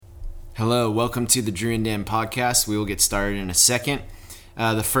Hello, welcome to the Drew and Dan podcast. We will get started in a second.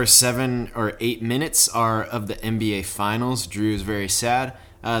 The first 7 or 8 minutes are of the NBA Finals. Drew is very sad.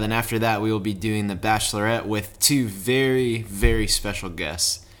 Then after that, we will be doing The Bachelorette with 2 very, very special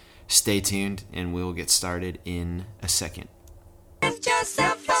guests. Stay tuned, and we will get started in a second. Lift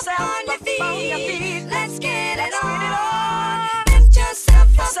yourself up on your feet. Let's get it on. Lift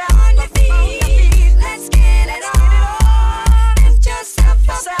yourself up on your feet. Let's get it on. Lift yourself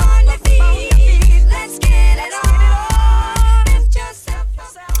up on your feet. Let's get it on. Lift yourself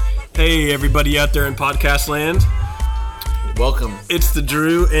up on your feet. Hey, everybody out there in podcast land. Welcome. It's the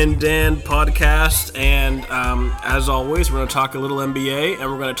Drew and Dan podcast, and as always, we're going to talk a little NBA, and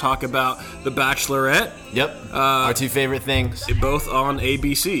we're going to talk about The Bachelorette. Yep, our 2 favorite things. Both on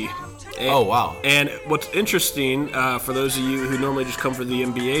ABC. Oh, wow. And what's interesting, for those of you who normally just come for the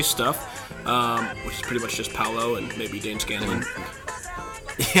NBA stuff, which is pretty much just Paolo and maybe Dane Scanlon.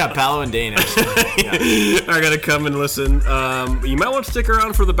 Yeah, Paolo and Dane, actually. I gotta come and listen. You might want to stick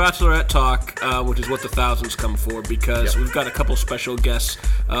around for the Bachelorette talk, which is what the thousands come for, because we've got a couple special guests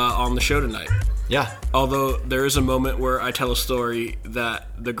on the show tonight. Yeah. Although there is a moment where I tell a story that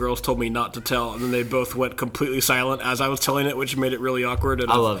the girls told me not to tell, and then they both went completely silent as I was telling it, which made it really awkward.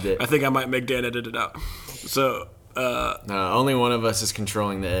 And I loved it. I think I might make Dan edit it out. So... only one of us is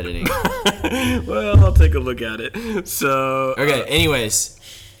controlling the editing. well, I'll take a look at it. So... Okay, anyways...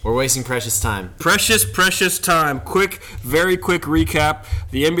 We're wasting precious time. Precious time. Very quick recap.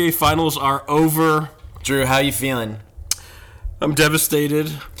 The NBA Finals are over. Drew, how you feeling? I'm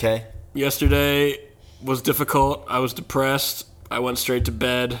devastated. Okay. Yesterday was difficult. I was depressed. I went straight to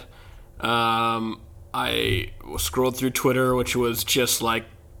bed. I scrolled through Twitter, which was just like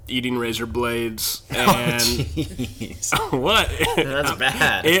eating razor blades. And jeez. What? That's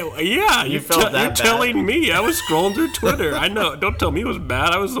bad. You felt that you're bad? telling me. I was scrolling through Twitter. I know. Don't tell me it was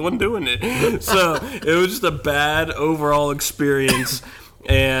bad. I was the one doing it. So it was just a bad overall experience.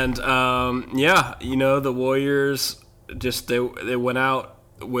 And the Warriors just they went out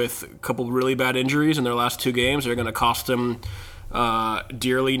with a couple really bad injuries in their last 2 games. They're going to cost them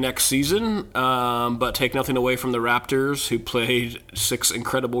dearly next season, but take nothing away from the Raptors, who played 6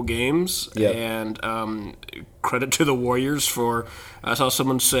 incredible games. Yep. And credit to the Warriors for, I saw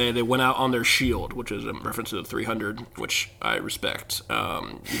someone say they went out on their shield, which is a reference to the 300, which I respect.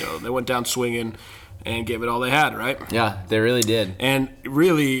 They went down swinging and gave it all they had, right? Yeah, they really did. And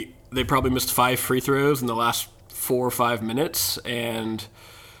really, they probably missed 5 free throws in the last 4 or 5 minutes, and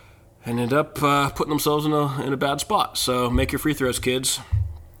ended up putting themselves in a bad spot. So make your free throws, kids.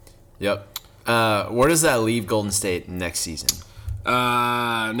 Yep. Where does that leave Golden State next season?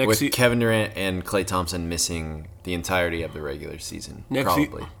 With Kevin Durant and Klay Thompson missing the entirety of the regular season,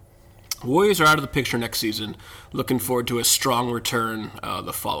 probably. Warriors are out of the picture next season. Looking forward to a strong return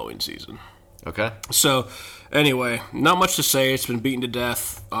the following season. Okay. So, anyway, not much to say. It's been beaten to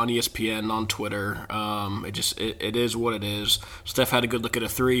death on ESPN, on Twitter. It is what it is. Steph had a good look at a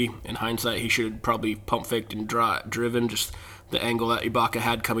 3. In hindsight, he should have probably pump faked and driven. Just the angle that Ibaka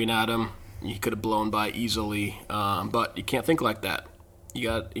had coming at him, he could have blown by easily. But you can't think like that.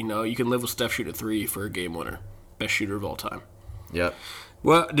 You can live with Steph shooting a 3 for a game winner, best shooter of all time. Yep.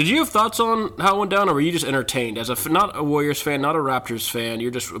 Well, did you have thoughts on how it went down, or were you just entertained? Not a Warriors fan, not a Raptors fan,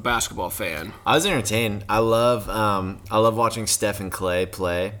 you're just a basketball fan. I was entertained. I love watching Steph and Klay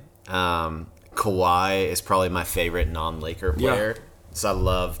play. Kawhi is probably my favorite non-Laker player, so I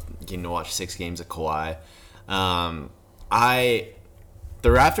love getting to watch 6 games of Kawhi. The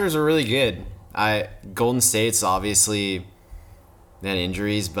Raptors are really good. Golden State's obviously had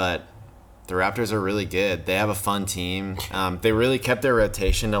injuries, but the Raptors are really good. They have a fun team. They really kept their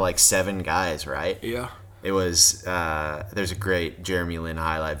rotation to like 7 guys, right? Yeah. It was there's a great Jeremy Lin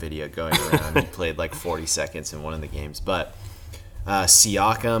highlight video going around. He played like 40 seconds in one of the games. But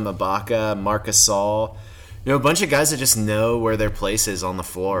Siakam, Ibaka, Marc Gasol, a bunch of guys that just know where their place is on the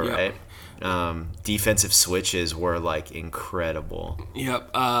floor, right? Defensive switches were like incredible.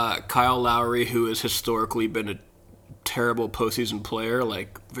 Yep. Kyle Lowry, who has historically been a terrible postseason player,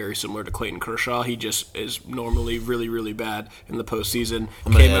 like very similar to Clayton Kershaw. He just is normally really, really bad in the postseason.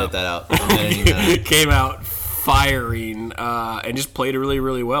 I'm going to edit that out. I'm editing that out. Came out firing and just played really,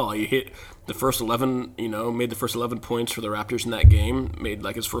 really well. He hit the first 11, made the first 11 points for the Raptors in that game, made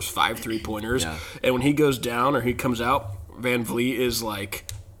like his first 5 3-pointers. Yeah. And when he goes down or he comes out, Van Vliet is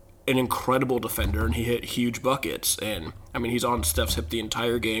like an incredible defender, and he hit huge buckets. And I mean, he's on Steph's hip the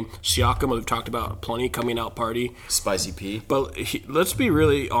entire game. Siakam, we've talked about plenty, coming out party. Spicy P. But let's be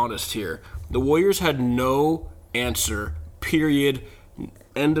really honest here. The Warriors had no answer, period,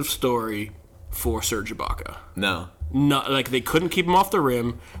 end of story, for Serge Ibaka. No. Not like they couldn't keep him off the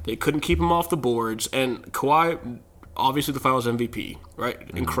rim, they couldn't keep him off the boards, and Kawhi, obviously the Finals MVP, right?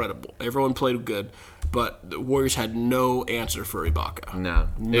 Incredible. Everyone played good, but the Warriors had no answer for Ibaka. No.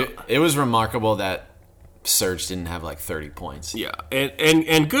 It was remarkable that Serge didn't have like 30 points. Yeah,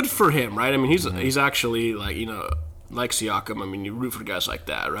 and good for him, right? I mean, he's actually like like Siakam. I mean, you root for guys like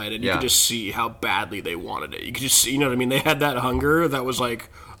that, right? And you could just see how badly they wanted it. You could just see, you know what I mean? They had that hunger that was like,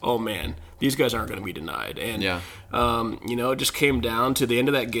 oh man, these guys aren't going to be denied. And it just came down to the end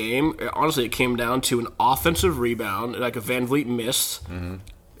of that game. Honestly, it came down to an offensive rebound, like a Van Vliet missed.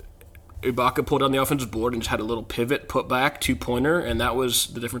 Ibaka pulled down the offensive board and just had a little pivot, put back, 2-pointer, and that was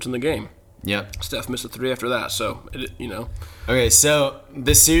the difference in the game. Yep. Steph missed a 3 after that, so, Okay, so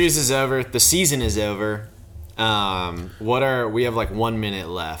the series is over. The season is over. We have like 1 minute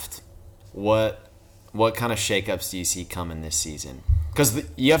left. What kind of shakeups do you see coming this season? Because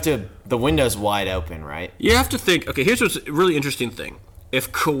the window's wide open, right? You have to think, okay, here's what's a really interesting thing.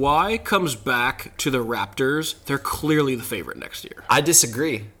 If Kawhi comes back to the Raptors, they're clearly the favorite next year. I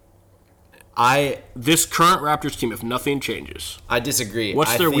disagree. This current Raptors team, if nothing changes. I disagree.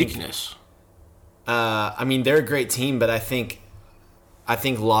 What's their weakness? I mean, they're a great team, but I think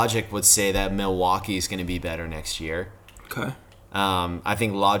logic would say that Milwaukee is going to be better next year. Okay. I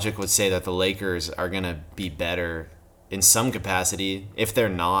think logic would say that the Lakers are going to be better in some capacity. If they're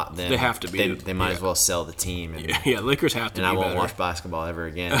not, then they have to be. They might as well sell the team. And, Lakers have to be better. And I won't watch basketball ever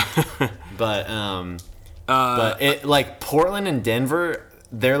again. But like Portland and Denver,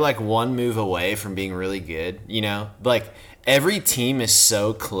 they're like one move away from being really good. Like every team is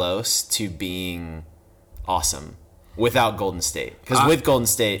so close to being awesome without Golden State. Because with Golden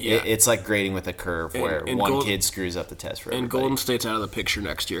State, it's like grading with a curve where one kid screws up the test for everybody. And Golden State's out of the picture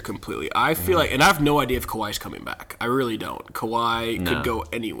next year completely. I feel like, and I have no idea if Kawhi's coming back. I really don't. Kawhi could go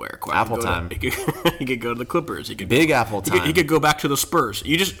anywhere. Kawhi Apple time. He could go to the Clippers. Big Apple time. He could go back to the Spurs.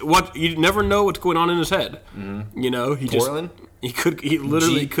 You never know what's going on in his head. Portland? He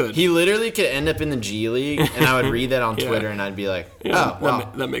literally could. He literally could end up in the G League, and I would read that on Twitter, and I'd be like, oh,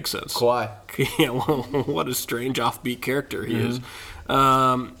 wow. That makes sense. Kawhi. Yeah, well, what a strange offbeat character he is.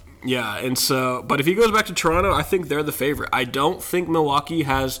 And so, but if he goes back to Toronto, I think they're the favorite. I don't think Milwaukee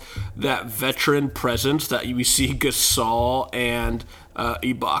has that veteran presence that we see Gasol and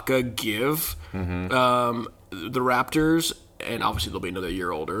Ibaka give the Raptors, and obviously they'll be another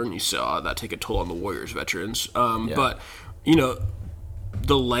year older, and you saw that take a toll on the Warriors veterans. But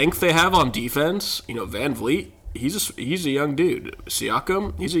the length they have on defense, Van Vliet, he's a young dude.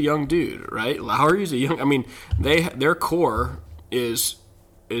 Siakam, he's a young dude, right? Lowry's a young. I mean, their core is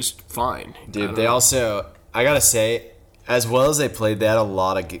fine. Dude, they also, I gotta say, as well as they played, they had a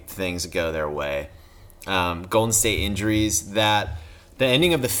lot of things go their way. Golden State injuries, the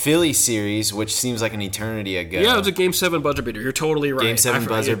ending of the Philly series, which seems like an eternity ago. Yeah, it was a Game 7 buzzer beater. You're totally right. Game 7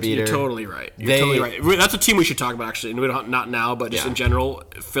 buzzer beater. You're totally right. Totally right. That's a team we should talk about, actually. Not now, but just in general,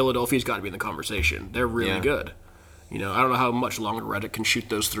 Philadelphia's got to be in the conversation. They're really good. I don't know how much longer Redick can shoot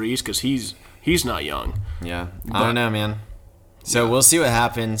those threes because he's not young. Yeah, I don't know, man. So we'll see what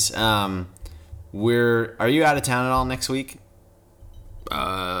happens. Are you out of town at all next week?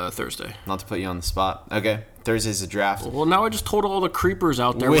 Thursday. Not to put you on the spot. Okay. Thursday's the draft. Well, now I just told all the creepers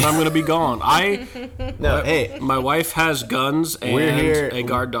out there when I'm going to be gone. My wife has guns and a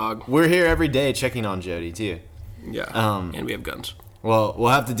guard dog. We're here every day checking on Jody, too. Yeah, and we have guns. Well, we'll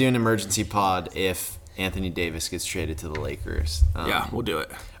have to do an emergency pod if Anthony Davis gets traded to the Lakers. We'll do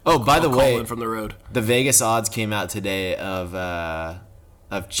it. Oh, by the way, call in from the road. The Vegas odds came out today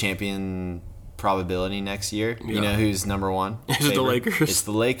of champion probability next year. Yeah. You know who's number one? Is it the Lakers? It's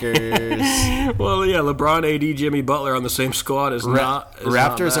the Lakers. Well, yeah, LeBron, AD, Jimmy Butler on the same squad is not.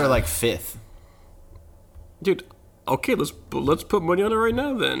 Raptors are like 5th. Dude, okay, let's put money on it right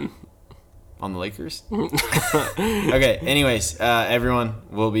now then. On the Lakers? Okay, anyways, everyone,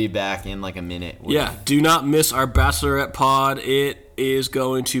 we'll be back in like a minute. Do not miss our Bachelorette pod. It is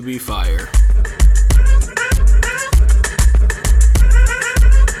going to be fire.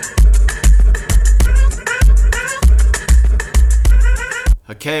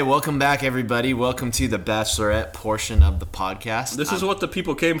 Okay, welcome back, everybody. Welcome to the Bachelorette portion of the podcast. This is what the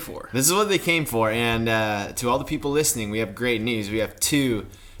people came for. This is what they came for, and to all the people listening, we have great news. We have 2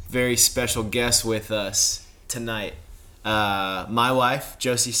 very special guests with us tonight. My wife,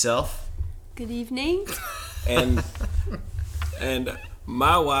 Josie Self. Good evening. And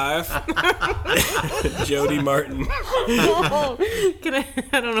my wife, Jody Martin. Oh,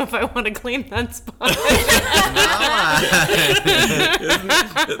 I don't know if I want to claim that spot.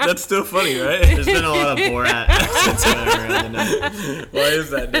 That's still funny, right? There's been a lot of Borat accents going around the night. Why is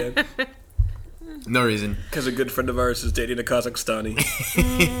that, Dan? No reason. Because a good friend of ours is dating a Kazakhstani.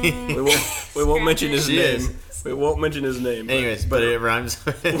 we won't mention his She name. is. We won't mention his name. Anyways, but it rhymes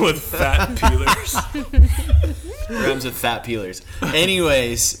with fat peelers. rhymes with fat peelers.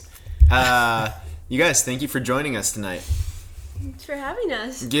 Anyways, you guys, thank you for joining us tonight. Thanks for having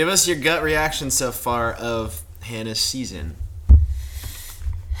us. Give us your gut reaction so far of Hannah's season.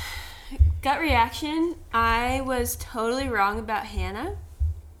 Gut reaction, I was totally wrong about Hannah.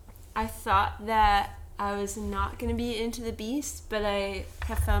 I thought that I was not going to be into the Beast, but I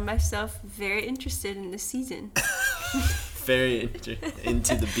have found myself very interested in this season. Very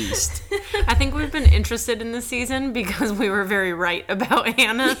into the Beast. I think we've been interested in this season because we were very right about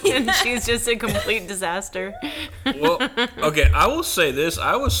Hannah, and she's just a complete disaster. Well, okay, I will say this.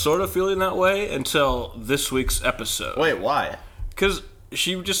 I was sort of feeling that way until this week's episode. Wait, why? Because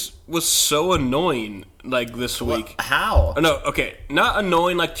she just was so annoying, like, this week. How? No, okay, not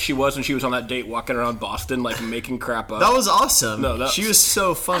annoying like she was when she was on that date walking around Boston, like, making crap up. That was awesome. No, she was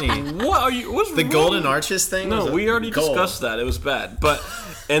so funny. What are you... What's The wrong? Golden Arches thing? No, was we already gold. discussed that. It was bad. But,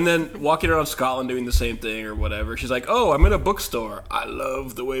 and then walking around Scotland doing the same thing or whatever. She's like, oh, I'm in a bookstore. I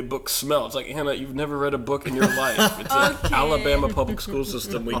love the way books smell. It's like, Hannah, you've never read a book in your life. It's an Okay. Alabama public school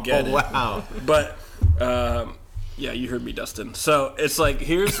system. We get it. Wow. But, yeah, you heard me, Dustin. So it's like,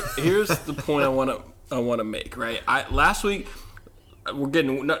 here's the point I want to make, right? Last week, I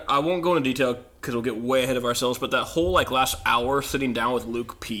won't go into detail because we'll get way ahead of ourselves, but that whole, like, last hour sitting down with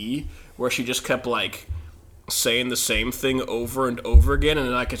Luke P, where she just kept, like, saying the same thing over and over again, and,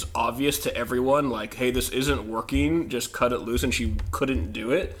 like, it's obvious to everyone, like, hey, this isn't working, just cut it loose, and she couldn't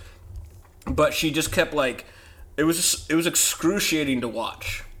do it. But she just kept, like, it was excruciating to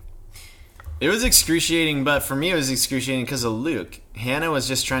watch. It was excruciating, but for me it was excruciating because of Luke. Hannah was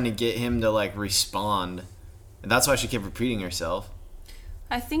just trying to get him to, like, respond. And that's why she kept repeating herself.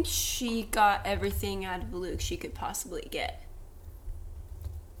 I think she got everything out of Luke she could possibly get.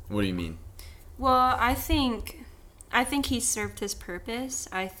 What do you mean? Well, I think he served his purpose.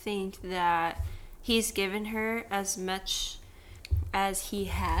 I think that he's given her as much as he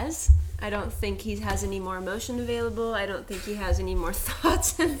has. I don't think he has any more emotion available. I don't think he has any more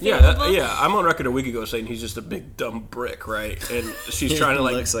thoughts available. Yeah, I'm on record a week ago saying he's just a big dumb brick, right? And she's trying to,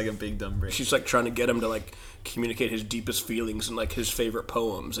 like, looks like a big dumb brick. she's like trying to get him to, like, communicate his deepest feelings and, like, his favorite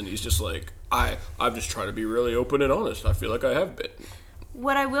poems, and he's just like, I'm just trying to be really open and honest. I feel like I have been.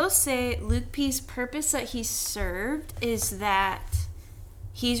 What I will say, Luke P's purpose that he served is that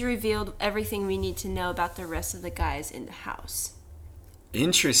he's revealed everything we need to know about the rest of the guys in the house.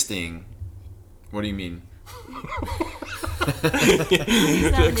 Interesting. What do you mean?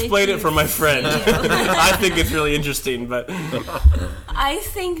 Explain it for my friend. I think it's really interesting, but I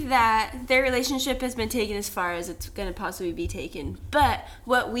think that their relationship has been taken as far as it's going to possibly be taken. But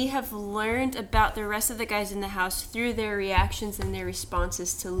what we have learned about the rest of the guys in the house through their reactions and their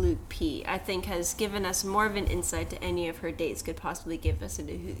responses to Luke P, I think has given us more of an insight to any of her dates could possibly give us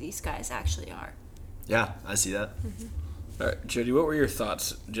into who these guys actually are. Yeah, I see that. all right, Jody, what were your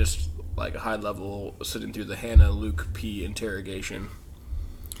thoughts, just like high level, sitting through the Hannah Luke P interrogation?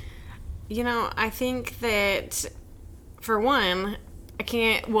 You know, I think that, for one, I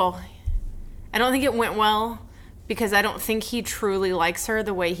don't think it went well because I don't think he truly likes her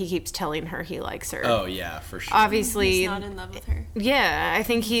the way he keeps telling her he likes her. Oh, yeah, for sure. Obviously, He's not in love with her. yeah, I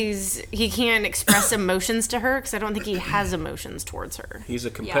think he can't express emotions to her because I don't think he has emotions towards her. He's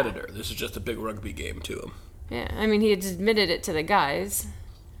a competitor. This is just a big rugby game to him. Yeah, I mean, he had admitted it to the guys.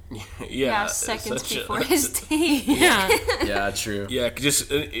 Yeah, seconds before his date. Yeah. Yeah, true. Yeah, just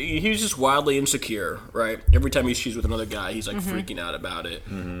he's just wildly insecure, right? Every time she's with another guy, he's like freaking out about it.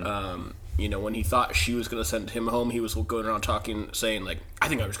 You know, when he thought she was going to send him home, he was going around saying like, I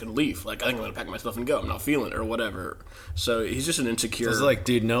think I'm just going to leave. Like, I think I'm going to pack my stuff and go. I'm not feeling it or whatever. So he's just an insecure. It's like,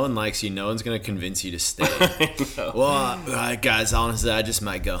 dude, no one likes you. No one's going to convince you to stay. Well, guys, honestly, I just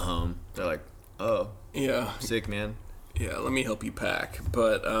might go home. They're like, oh, yeah, sick, man. yeah. Let me help you pack.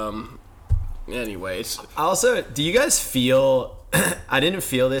 But anyways, Also, do you guys feel... I didn't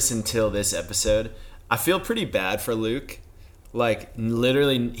feel this until this episode. I feel pretty bad for Luke. Like,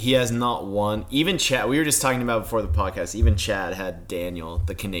 literally, he has not one... Even Chad... We were just talking about before the podcast. Even Chad had Daniel,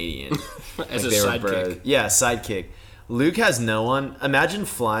 the Canadian. as Like, a they were sidekick. bros. Yeah, sidekick. Luke has no one. Imagine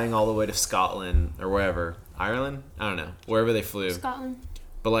flying all the way to Scotland or wherever. Ireland? I don't know. Wherever they flew. Scotland.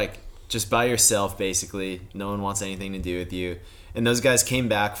 But, like, just by yourself, basically. No one wants anything to do with you. And those guys came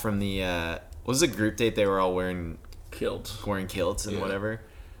back from the... what was the group date they were all wearing Killed. kilts and Yeah. whatever?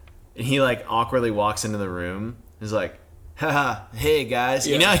 And he, like, awkwardly walks into the room. He's like, haha, hey guys.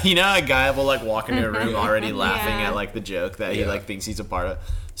 Yeah. You know a guy will like walk into a room already laughing Yeah. at like the joke that he like thinks he's a part of.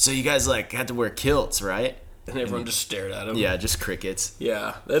 So you guys like had to wear kilts, right? And everyone just stared at him. Yeah, just crickets.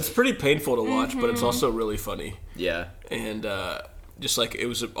 Yeah, that's pretty painful to watch, but it's also really funny. Yeah. And just like it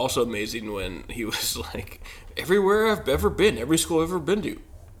was also amazing when he was like, everywhere I've ever been, every school I've ever been to,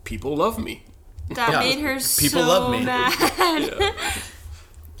 people love me. That Yeah. made her People so love me. mad.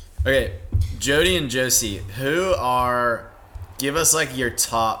 Okay, Jody and Josie, give us like your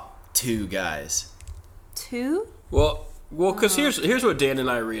top 2 guys. 2? Well, because here's what Dan and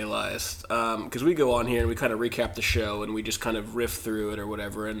I realized. Because we go on here and we kind of recap the show and we just kind of riff through it or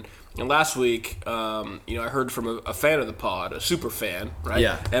whatever. And last week, I heard from a fan of the pod, a super fan, right?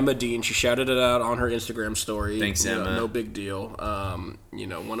 Yeah. Emma Dean. She shouted it out on her Instagram story. Thanks, You know, Emma. no big deal.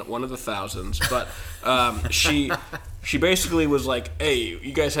 One of the thousands. But she basically was like, "Hey,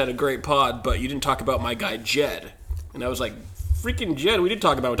 you guys had a great pod, but you didn't talk about my guy Jed." And I was like, freaking Jed, we did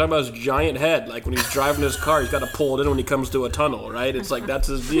talk about. We're talking about his giant head. Like when he's driving his car, he's got to pull it in when he comes to a tunnel, right? It's like that's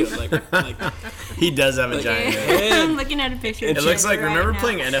his deal. Like He does have a giant head. I'm looking at a picture. It of looks Jed like, right remember now.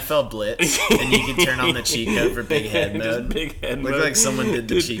 playing NFL Blitz? And you can turn on the cheat code for big head Just mode? big head Looked mode. like someone did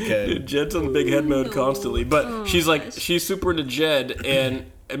the cheat code. Dude, Jed's on big head mode constantly, but she's like she's super into Jed, and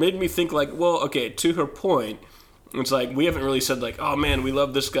it made me think like, well, okay, to her point, it's like we haven't really said like, oh man, we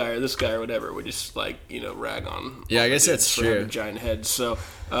love this guy or whatever. We just like rag on. Yeah, I guess that's for having true. Giant heads. So,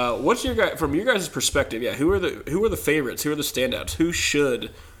 what's your guy from your guys' perspective? Yeah, who are the favorites? Who are the standouts? Who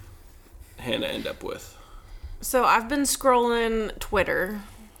should Hannah end up with? So I've been scrolling Twitter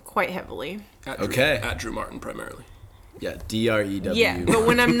quite heavily. At Drew Martin primarily. Yeah, DREW. Yeah, but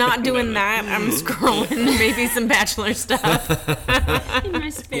when I'm not doing that, I'm scrolling maybe some Bachelor stuff. In my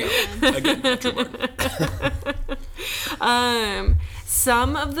spare time. Again, Drew Martin.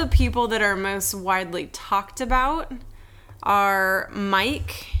 Some of the people that are most widely talked about are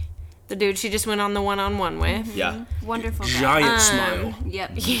Mike, the dude she just went on the one-on-one with. Yeah. Wonderful guy. Giant smile.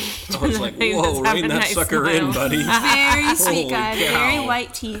 Yep. I was like, He does whoa, have rein a that nice sucker smile. in, buddy. Very sweet Holy guy. cow. Very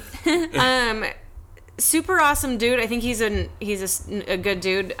white teeth. Super awesome dude. I think he's a good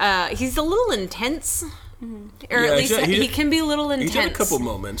dude. He's a little intense, or Yeah, at least he- he can be a little intense. He's had a couple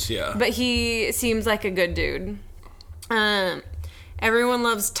moments, yeah. But he seems like a good dude. Everyone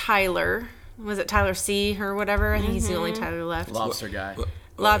loves Tyler. Was it Tyler C or whatever? I think he's the only Tyler left. Lobster guy.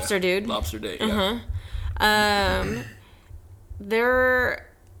 Lobster dude. Lobster date, yeah.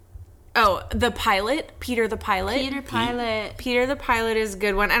 The pilot, Peter the pilot. Peter Pilot. Peter the pilot is a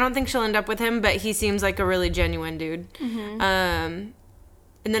good one. I don't think she'll end up with him, but he seems like a really genuine dude.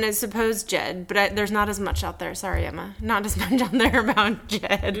 And then I suppose Jed, but there's not as much out there. Sorry, Emma. Not as much out there about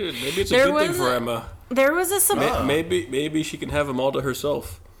Jed. Dude, maybe it's a There good thing was for Emma. There was a Maybe she can have them all to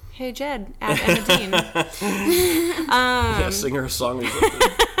herself. Hey Jed, at Emma Dean. Yeah, sing her a song or something.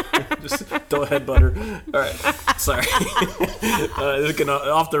 Just don't headbutt her. All right, sorry. This is getting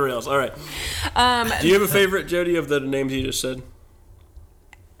off the rails. All right. Do you have a favorite, Jody, of the names you just said?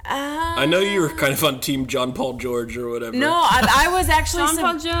 I know you were kind of on Team John Paul George or whatever. No, I was actually John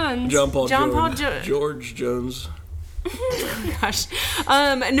Paul Jones. John Paul Jones. George Jones. Gosh.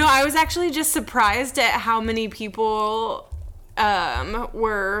 No, I was actually just surprised at how many people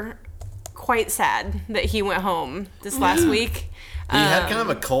were quite sad that he went home this last week. He had kind of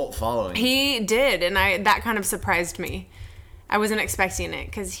a cult following. He did, and that kind of surprised me. I wasn't expecting it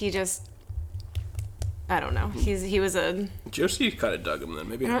because he just, I don't know. He was a. Josie kind of dug him then.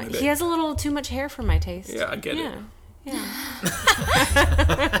 Maybe. He has a little too much hair for my taste. Yeah, I get Yeah. it.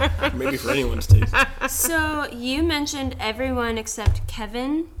 Maybe for anyone's taste. So you mentioned everyone except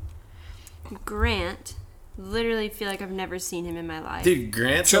Kevin Grant. Literally feel like I've never seen him in my life. Dude,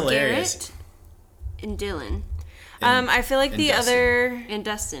 Grant's hilarious. Garrett and Dylan I feel like and the Dustin. other. and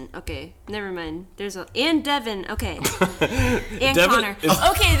Dustin. Okay, never mind. And Devin. Okay, and Devin Connor. is-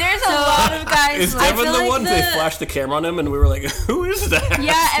 Okay, there's a lot of guys. Is I Devin feel the like one they flashed the camera on him and we were like, who is that?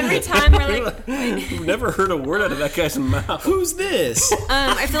 Yeah, every time we're like, We've never heard a word out of that guy's mouth. Who's this?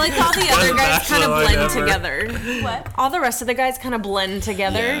 I feel like all the other guys kind of Bachelor blend ever. together. what? All the rest of the guys kind of blend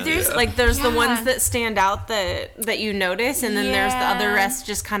together. Yeah. There's the Yeah. ones that stand out that you notice, and then there's the other Yeah. rest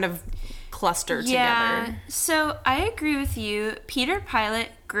just kind of cluster Yeah. together. So I agree with you. Peter Pilot,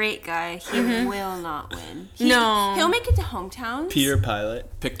 great guy. He will not win. No. He'll make it to hometowns. Peter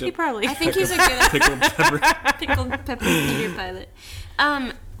Pilot. Picked He up probably. I think he's a good pickled pepper. pickled pepper Peter Pilot.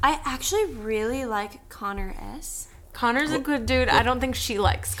 I actually really like Connor S. Connor's a good dude. I don't think she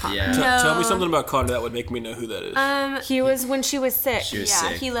likes Connor. Yeah. Tell me No. something about Connor that would make me know who that is. He was when she was sick. She was Yeah,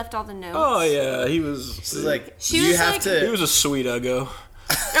 sick. he left all the notes. Oh yeah, he was. This is like, She you was have like- He to. was a sweet uggo.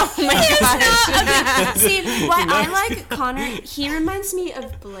 Oh my gosh. See, why I like Connor, he reminds me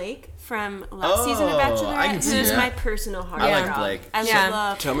of Blake from last season of I can Bachelorette, see who's that. my personal heart. I like Blake. I Yeah.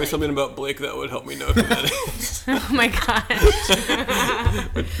 love Tell me Blake. something about Blake that would help me know who that is. Oh my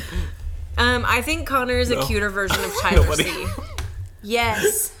gosh. I think Connor is a cuter version of Tyler Nobody. C.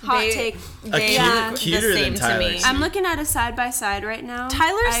 Yes, hot They- take. They cuter- look cuter the than same to Tyler me. C. I'm looking at a side by side right now.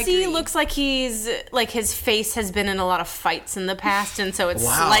 Tyler I C agree. looks like he's like his face has been in a lot of fights in the past, and so it's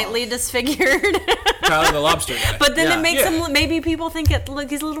Wow. slightly disfigured. Tyler the Lobster guy. But then Yeah. it makes Yeah. him maybe people think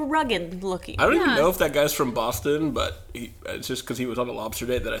he's a little rugged looking. I don't even Yeah. know if that guy's from Boston, but it's just because he was on a lobster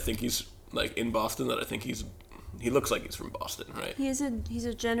date that I think he's like in Boston. That I think he looks like he's from Boston, right? He's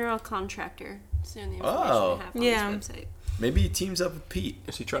a general contractor. That's the only information Oh. I have on Yeah. his website. Maybe he teams up with Pete.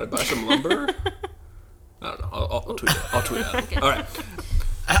 Is he trying to buy some lumber? I don't know. I'll tweet it. I'll tweet that. All right.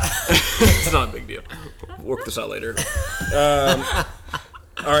 It's not a big deal. We'll work this out later. All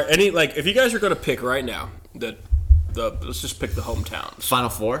right. If you guys are going to pick right now, let's just pick the hometowns. Final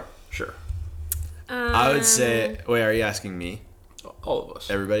four? Sure. I would say. Wait, are you asking me? All of us.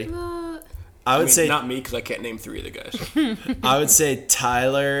 Everybody? Uh, I would I mean, say. not me because I can't name three of the guys. I would say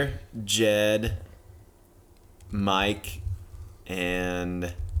Tyler, Jed, Mike,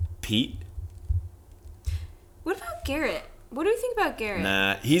 and Pete. What about Garrett? What do you think about Garrett?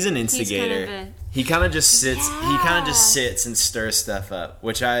 Nah, he's an instigator. kind of a- He kind of just sits. He kind of just sits and stirs stuff up,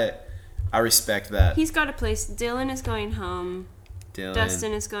 which I respect that. He's got a place. Dylan is going home. Dylan.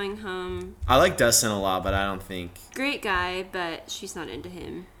 Dustin is going home. I like Dustin a lot, but I don't think. Great guy, but she's not into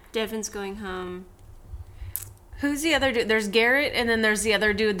him. Devin's going home. Who's the other dude? There's Garrett, and then there's the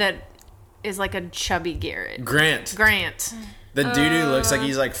other dude that is like a chubby Garrett. Grant. Grant. The dude who looks like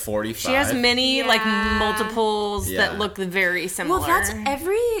he's like 45. She has many like Yeah. multiples Yeah. that look very similar. Well, that's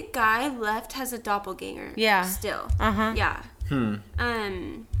every guy left has a doppelganger. Yeah. Still. Uh-huh. Yeah.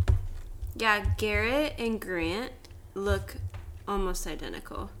 Yeah, Garrett and Grant look almost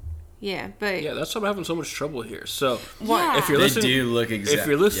identical. Yeah, but Yeah, that's why I'm having so much trouble here. So Yeah. if you're They listening, do look exact. if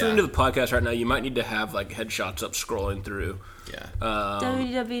you're listening yeah. to the podcast right now, you might need to have like headshots up scrolling through. Yeah.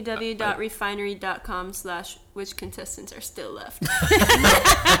 www.refinery.com/which contestants are still left.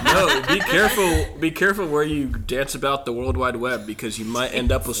 No, be careful. Be careful where you dance about the World Wide Web because you might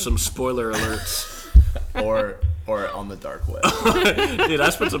end up with some spoiler alerts. or on the dark web. Dude, I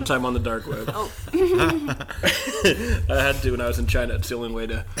spent some time on the dark web. Oh. I had to when I was in China. It's the only way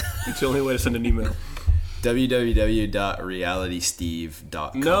to send an email.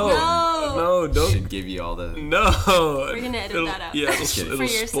 www.realitysteve.com. No, don't. Should give you all the. No. We're gonna edit It'll- that out. Yeah, For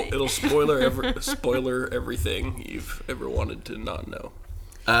your sake. it'll spoiler everything you've ever wanted to not know.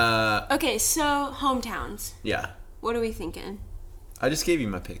 Okay, so hometowns. Yeah. What are we thinking? I just gave you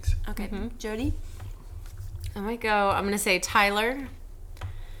my picks. Okay, Jody. I might go. I'm gonna say Tyler.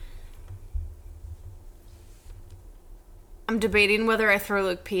 I'm debating whether I throw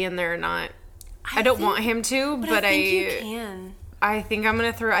Luke P in there or not. I don't want him to, but I think you can. I think I'm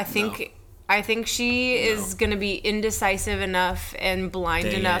gonna throw. I think she is gonna be indecisive enough and blind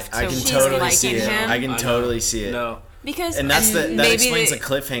Dang enough it. to I can She's totally like see it. him. I can totally see it. No. Because And that maybe explains the- the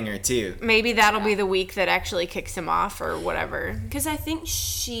cliffhanger too. Maybe that'll be the week that actually kicks him off or whatever. Because I think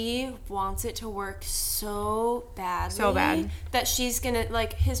she wants it to work so badly. So bad. That she's gonna,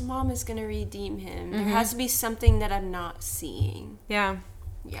 like, his mom is gonna redeem him. There has to be something that I'm not seeing. Yeah.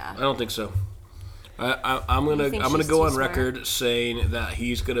 Yeah. I don't think so. I'm You gonna think I'm gonna she's go too on smart? record saying that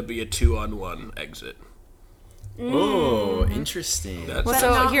he's gonna be a 2-on-1 exit. Oh, interesting. That's But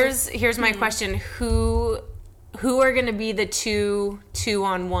So not here's my question: Who are going to be the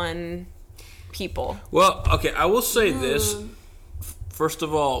 2-on-1 people? well, okay. I will say this. First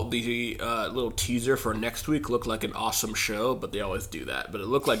of all, the little teaser for next week looked like an awesome show, but they always do that. But it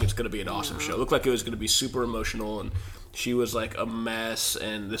looked like it's going to be an awesome show. It looked like it was going to be super emotional, and she was like a mess,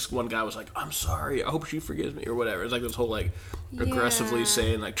 and this one guy was like, "I'm sorry, I hope she forgives me," or whatever. It's like this whole like aggressively Yeah.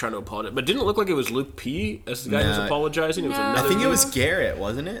 saying like trying to apologize, but it didn't look like it was Luke P as the guy who's No. apologizing. It was No. another. I think it dude. was Garrett,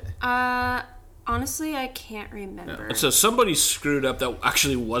 wasn't it? Honestly, I can't remember. And so somebody screwed up that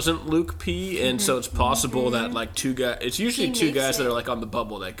actually wasn't Luke P, and so it's possible that like two guys. It's usually He two makes guys that it. are like on the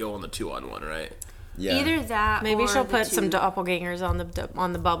bubble that go on the 2-on-1, right? Yeah. Either that Maybe or she'll the put some two. doppelgangers on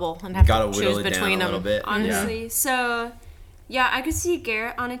the bubble and have Gotta to whittle choose it down between a them. little bit. Honestly. So, yeah, I could see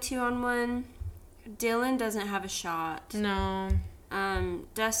Garrett on a 2-on-1. Dylan doesn't have a shot. No.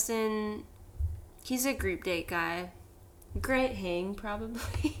 Dustin, he's a group date guy. Great hang,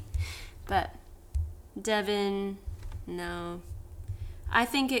 probably. But Devin, no. I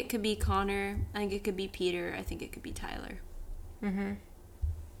think it could be Connor. I think it could be Peter. I think it could be Tyler. I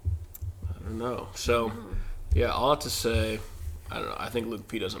don't know. So, yeah, all I have to say, I don't know. I think Luke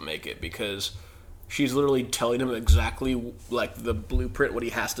P doesn't make it because she's literally telling him exactly like the blueprint what he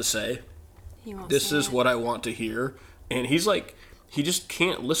has to say. He won't This say is it. what I want to hear, and he's like, he just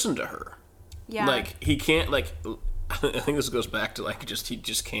can't listen to her. Yeah. Like he can't like. I think this goes back to like he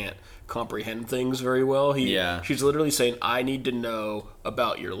just can't comprehend things very well. She's literally saying, "I need to know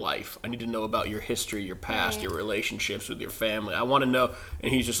about your life. I need to know about your history, your past, Right. your relationships with your family. I want to know."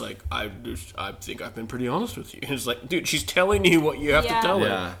 And he's just like, "I think I've been pretty honest with you." And it's like, dude, she's telling you what you have Yeah. to tell Yeah.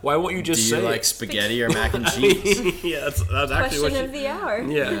 her. Why won't you just Do say you like it? spaghetti or mac and cheese? Yeah, that's actually Question what of the hour.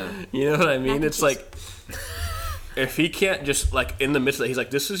 Yeah, you know what I mean? and It's cheese. like if he can't just like in the midst of that, he's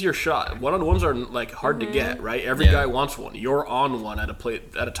like, "This is your shot." One-on-ones are like hard to get, right? Every Yeah. guy wants one. You're on one at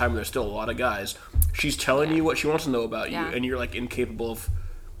a time where there's still a lot of guys. She's telling you what she wants to know about you, Yeah. and you're like incapable of.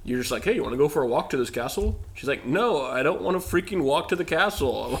 You're just like, "Hey, you want to go for a walk to this castle?" She's like, "No, I don't want to freaking walk to the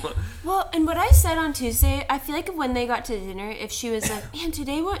castle." Well, and what I said on Tuesday, I feel like when they got to dinner, if she was like, "Man,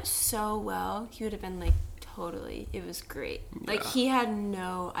 today went so well," he would have been like, "Totally, it was great." Like he had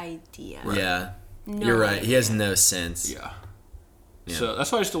no idea. Yeah. No You're right. He has idea. no sense. Yeah. So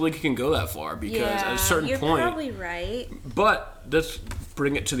that's why I still think he can go that far because at a certain you're point. probably right. But let's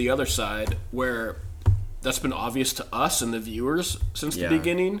bring it to the other side where that's been obvious to us and the viewers since Yeah. the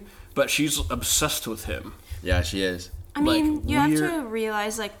beginning, but she's obsessed with him. Yeah, she is. I mean, Like, you have we're- to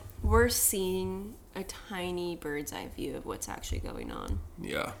realize like we're seeing a tiny bird's eye view of what's actually going on.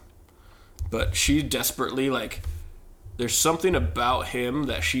 Yeah. But she desperately, like, there's something about him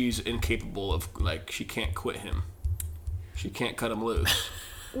that she's incapable of, like, she can't quit him. She can't cut him loose.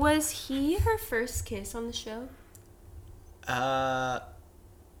 Was he her first kiss on the show? I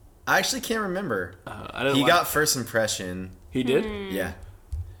actually can't remember. I didn't He like- got first impression. He did? Yeah.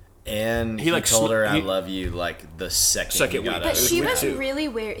 And he like, told her, "I he- love you," like the second Second he got week. out But of she me was too. really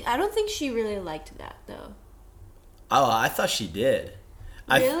weird. I don't think she really liked that though. Oh, I thought she did.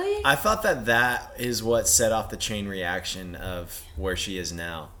 Really? I thought that is what set off the chain reaction of where she is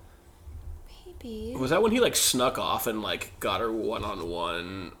now. Maybe. Was that when he, like, snuck off and, like, got her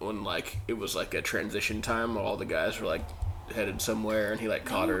one-on-one when, like, it was, like, a transition time where all the guys were, like, headed somewhere and he, like,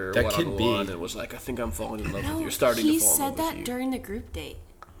 caught her That could one-on-one be. and was like, "I think I'm falling in love with No, you." Starting he to fall in said love with that you. during the group date.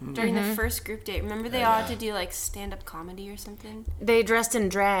 During the first group date. Remember they all had to do like stand-up comedy or something? They dressed in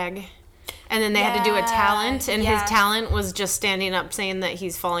drag. And then they had to do a Yeah, talent, and yeah. his talent was just standing up saying that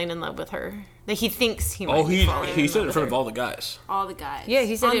he's falling in love with her. That he thinks he might Oh, be falling he in said love it in with front of her. all the guys. All the guys. Yeah,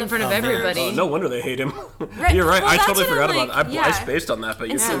 he said On it in the front of first- everybody. Oh, no wonder they hate him. Right, You're right. well, I that's totally what forgot I'm about it. like, I yeah. spaced on that, but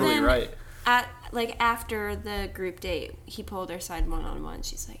you're And so totally then right. at like after the group date, he pulled her aside one-on-one.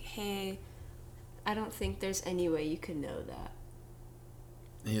 She's like, "Hey, I don't think there's any way you could know that."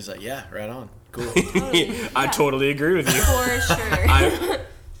 And he's like, "Yeah, right on, cool." Totally, I yeah. totally agree with you. For sure.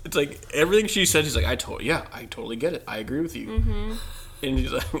 It's like everything she said. She's like, I totally get it. I agree with you. Mm-hmm. And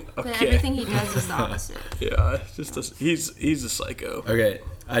he's like, But okay, everything he does is the opposite. yeah, it's just he's a psycho. Okay,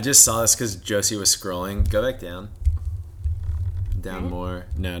 I just saw this because Josie was scrolling. Go back down. Down more.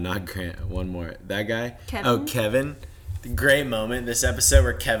 No, not Grant. One more. That guy. Kevin? Oh, Kevin. The great moment this episode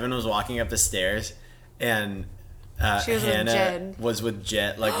where Kevin was walking up the stairs and She was with Hannah Jed. was with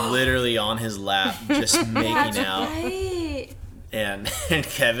Jet, like literally on his lap, just making out. Right. And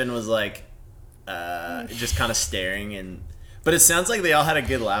Kevin was like, just kind of staring. But it sounds like they all had a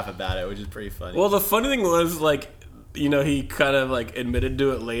good laugh about it, which is pretty funny. Well, the funny thing was like, you know, he kind of like admitted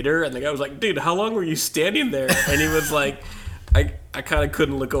to it later, and the guy was like, "Dude, how long were you standing there?" And he was like, I kind of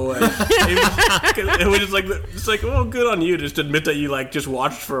couldn't look away. It was just like, it's like, well, good on you. Just admit that you like just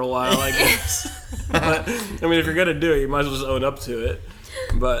watched for a while, I guess. But, I mean, if you're gonna do it, you might as well just own up to it.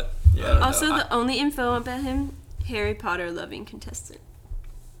 But yeah. Also, the only info about him, Harry Potter loving contestant.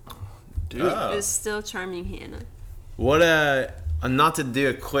 Dude, Oh. Is still charming Hannah. What not to do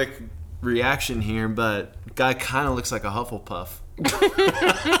a quick reaction here, but guy kind of looks like a Hufflepuff.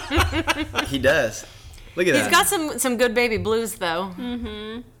 He does. Look at He's that. got some good baby blues though.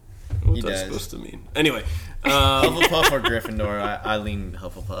 what's he that does. supposed to mean? Anyway, Hufflepuff or Gryffindor? I lean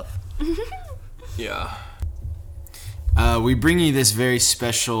Hufflepuff. yeah. We bring you this very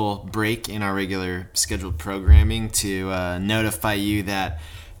special break in our regular scheduled programming to notify you that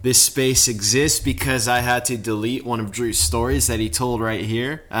this space exists because I had to delete one of Drew's stories that he told right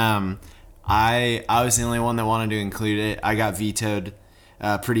here. I was the only one that wanted to include it. I got vetoed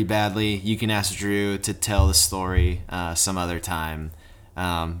pretty badly. You can ask Drew to tell the story some other time.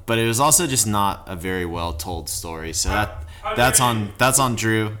 But it was also just not a very well told story. So that's on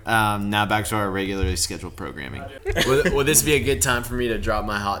Drew. Now back to our regularly scheduled programming. Would this be a good time for me to drop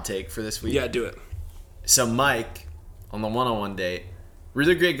my hot take for this week? Yeah, do it. So Mike, on the one-on-one date,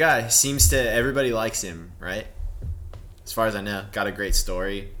 really great guy. Seems to everybody likes him, right? as far as I know. Got a great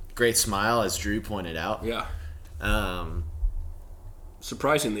story, great smile, as Drew pointed out. Yeah. Um,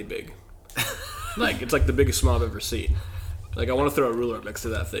 Surprisingly big. Like, it's like the biggest smile I've ever seen. Like, I want to throw a ruler up next to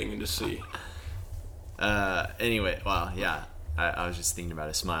that thing and just see. anyway, well, yeah, I was just thinking about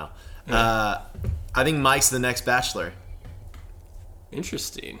his smile. I think Mike's the next Bachelor.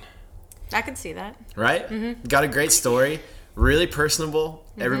 Interesting. I could see that. Right? Mm-hmm. Got a great story. Really personable.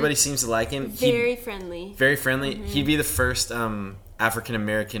 Mm-hmm. Everybody seems to like him. Very friendly. Very friendly. Mm-hmm. He'd be the first African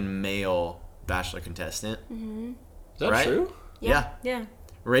American male Bachelor contestant. Mm-hmm. Is that right? true? Yeah. Yeah.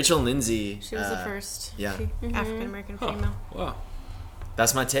 Rachel Lindsay. She was the first yeah. African American female. Wow.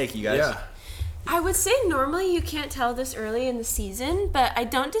 That's my take, you guys. Yeah. I would say normally you can't tell this early in the season, but I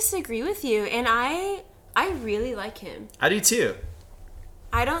don't disagree with you, and I really like him. I do too.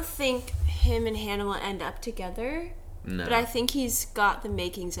 I don't think him and Hannah will end up together, No. but I think he's got the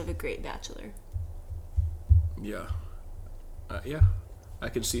makings of a great bachelor. Yeah. Yeah. I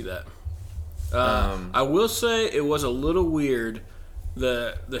can see that. I will say it was a little weird,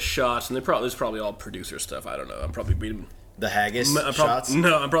 the shots, and it's probably all producer stuff. I don't know. I'm probably being The Haggis shots?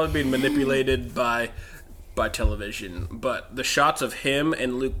 No, I'm probably being manipulated by television. But the shots of him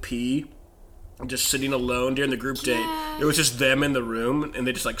and Luke P just sitting alone during the group date, it was just them in the room, and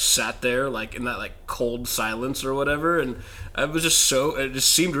they just like sat there like in that like cold silence or whatever, and it just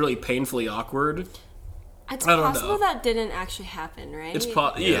seemed really painfully awkward. It's I don't possible know. that didn't actually happen, right? It's it's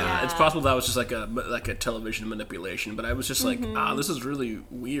possible that was just like a television manipulation, but I was just like, this is really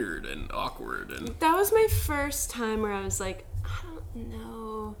weird and awkward, and That was my first time where I was like, I don't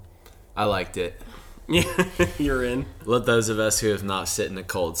know. I liked it. yeah, you're in. Let those of us who have not sit in a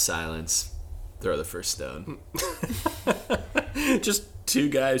cold silence throw the first stone. Just two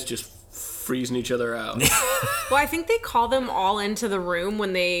guys just freezing each other out. Well, I think they call them all into the room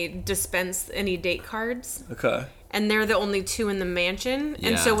when they dispense any date cards. Okay. And they're the only two in the mansion. And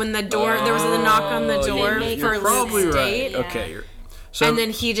Yeah. so when the door, there was a knock on the door make for You're Probably Luke's right. date. Okay. So And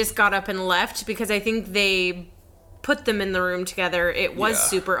then he just got up and left because I think they put them in the room together. It was Yeah.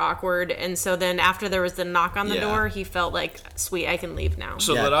 super awkward. And so then after there was the knock on the Yeah. door, he felt like, sweet, I can leave now.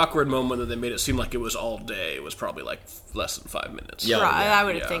 So Yeah. that awkward moment that they made it seem like it was all day was probably like less than 5 minutes. Yeah. Right, yeah, I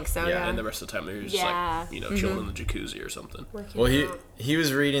would think so, yeah. And the rest of the time they were just Yeah. like, chilling in the jacuzzi or something. Well, he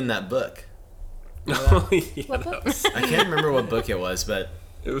was reading that book. Yeah, that was- I can't remember what book it was, but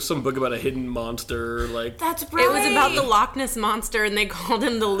it was some book about a hidden monster. Like That's right. It was about the Loch Ness Monster, and they called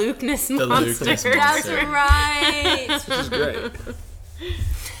him the Lukeness The Monster. Lukeness That's Monster. right. Which is great.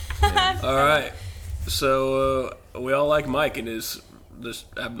 All right. So we all like Mike and his this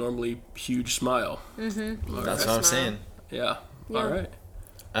abnormally huge smile. that's what I'm saying. Yeah. Yeah. All right.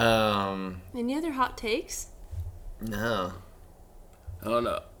 Any other hot takes? No. I don't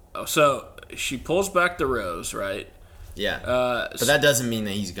know. Oh, so she pulls back the rose, right? Yeah. But that doesn't mean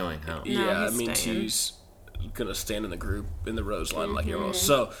that he's going home. Yeah, I he's mean staying. she's gonna stand in the group in the rose line like everyone else.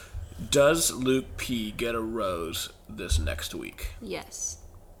 So, does Luke P get a rose this next week? Yes.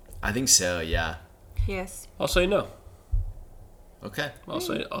 I think so, yeah. Yes. I'll say no. Okay. I'll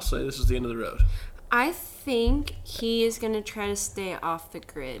say this is the end of the road. I think he is going to try to stay off the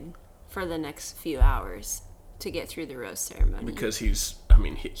grid for the next few hours to get through the rose ceremony. Because he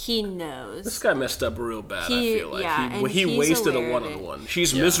he knows. this guy messed up real bad. I feel like and he he's wasted a aware of it. one-on-one.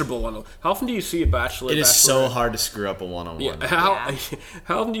 She's miserable on. How often do you see a bachelor? It is so bachelorette- hard to screw up a one-on-one. Yeah.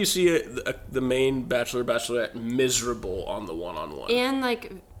 How often do you see the main bachelorette miserable on the one-on-one? And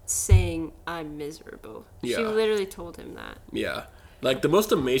like saying, I'm miserable. She Yeah. literally told him that. Yeah. Like the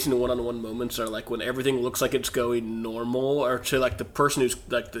most amazing one-on-one moments are like when everything looks like it's going normal, or to like the person who's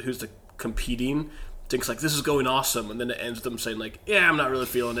like who's the competing thinks like this is going awesome, and then it ends with them saying like, yeah, I'm not really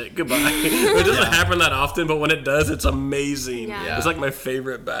feeling it. Goodbye. It doesn't happen that often, but when it does, it's amazing. Yeah. It's like my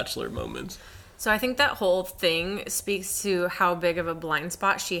favorite Bachelor moments. So I think that whole thing speaks to how big of a blind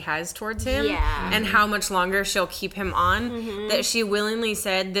spot she has towards him. Yeah. And how much longer she'll keep him on. That she willingly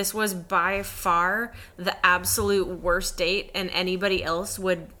said this was by far the absolute worst date, and anybody else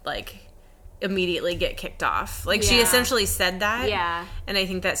would like immediately get kicked off. Like she Yeah. essentially said that. Yeah. And I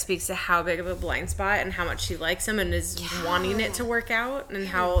think that speaks to how big of a blind spot and how much she likes him and is wanting it to work out, and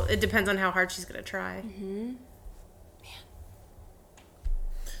how it depends on how hard she's gonna try.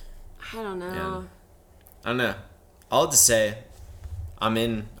 I don't know. I don't know. All to say, I'm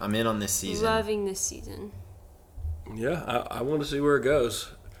in on this season. Loving this season. Yeah, I want to see where it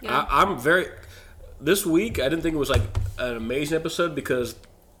goes. Yeah. I'm very. This week, I didn't think it was like an amazing episode because,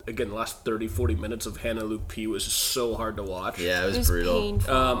 again, the last 30, 40 minutes of Hannah Luke P was just so hard to watch. Yeah, it It was was brutal.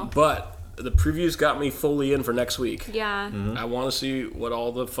 painful. But the previews got me fully in for next week. Yeah. I want to see what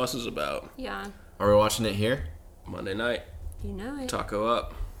all the fuss is about. Yeah. Are we watching it here? Monday night, You know it. taco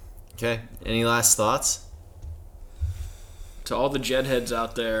up. Okay. Any last thoughts? To all the Jed heads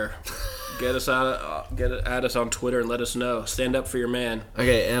out there, get at us on Twitter and let us know. Stand up for your man.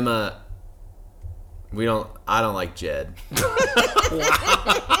 Okay, Emma. I don't like Jed.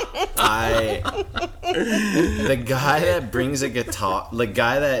 The guy that brings a guitar, the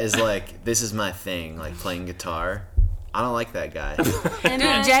guy that is like, this is my thing, like playing guitar. I don't like that guy.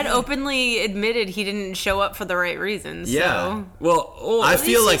 Emma, Jed openly admitted he didn't show up for the right reasons. Yeah. So. Well, I at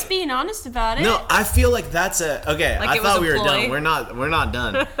feel least like he's being honest about it. no, I feel like that's okay. Like I it was thought a we were ploy? done. We're not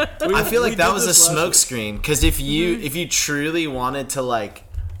done. I feel like we that did was a this last smoke week. screen. Because if you truly wanted to like,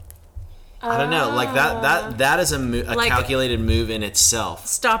 I don't know, like that is a Like- calculated move in itself.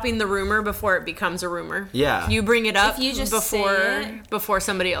 Stopping the rumor before it becomes a rumor. Yeah. You bring it up If you just say before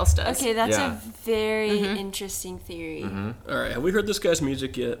somebody else does. Okay, that's Yeah. a very interesting theory. all right. Have we heard this guy's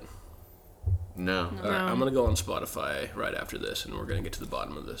music yet? No. All right, I'm gonna go on Spotify right after this, and we're gonna get to the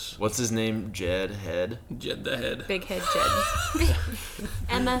bottom of this. What's his name? Jed Head. Jed the head. Big head Jed.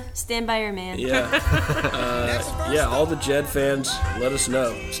 Emma, stand by your man. Yeah. Yeah, all the Jed fans, let us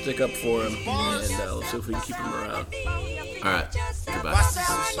know. Stick up for him, and let's see if we can keep him around. All right.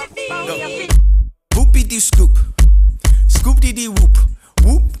 Goodbye. Whoopie dee scoop, scoop dee dee whoop,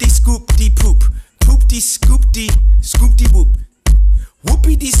 whoop dee scoop dee poop, poop dee scoop dee whoop,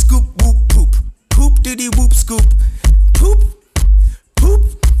 whoopie dee scoop whoop poop, poop dee dee whoop scoop, poop,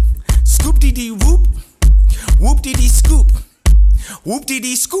 poop, scoop dee dee whoop, whoop dee dee scoop, whoop dee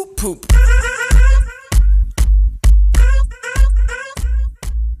dee scoop poop.